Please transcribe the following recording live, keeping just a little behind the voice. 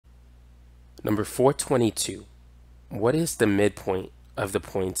Number 422. What is the midpoint of the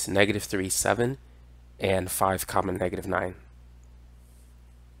points -3, 7 and 5, -9?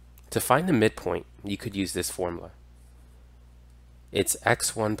 To find the midpoint, you could use this formula. It's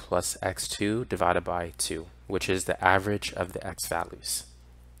x1 plus x2 divided by 2, which is the average of the x values.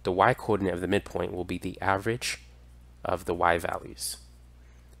 The y coordinate of the midpoint will be the average of the y values.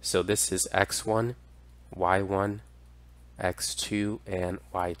 So this is x1, y1, x2, and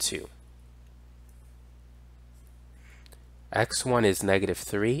y2. x1 is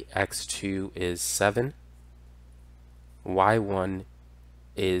 -3, x2 is 7, y1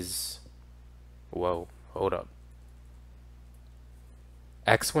 is, whoa, hold up.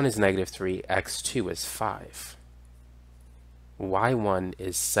 x1 is -3, x2 is 5, y1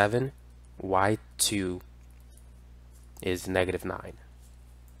 is 7, y2 is -9.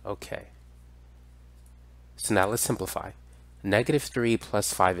 Okay. So now let's simplify. -3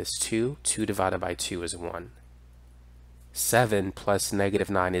 plus 5 is 2, 2 divided by 2 is 1. 7 plus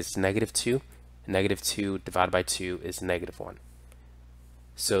 -9 is -2, -2 divided by 2 is -1.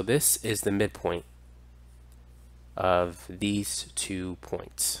 So this is the midpoint of these 2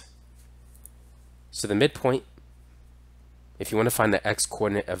 points. So the midpoint, if you want to find the x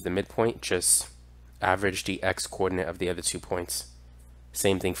coordinate of the midpoint, just average the x coordinate of the other 2 points.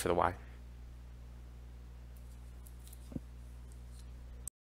 Same thing for the y.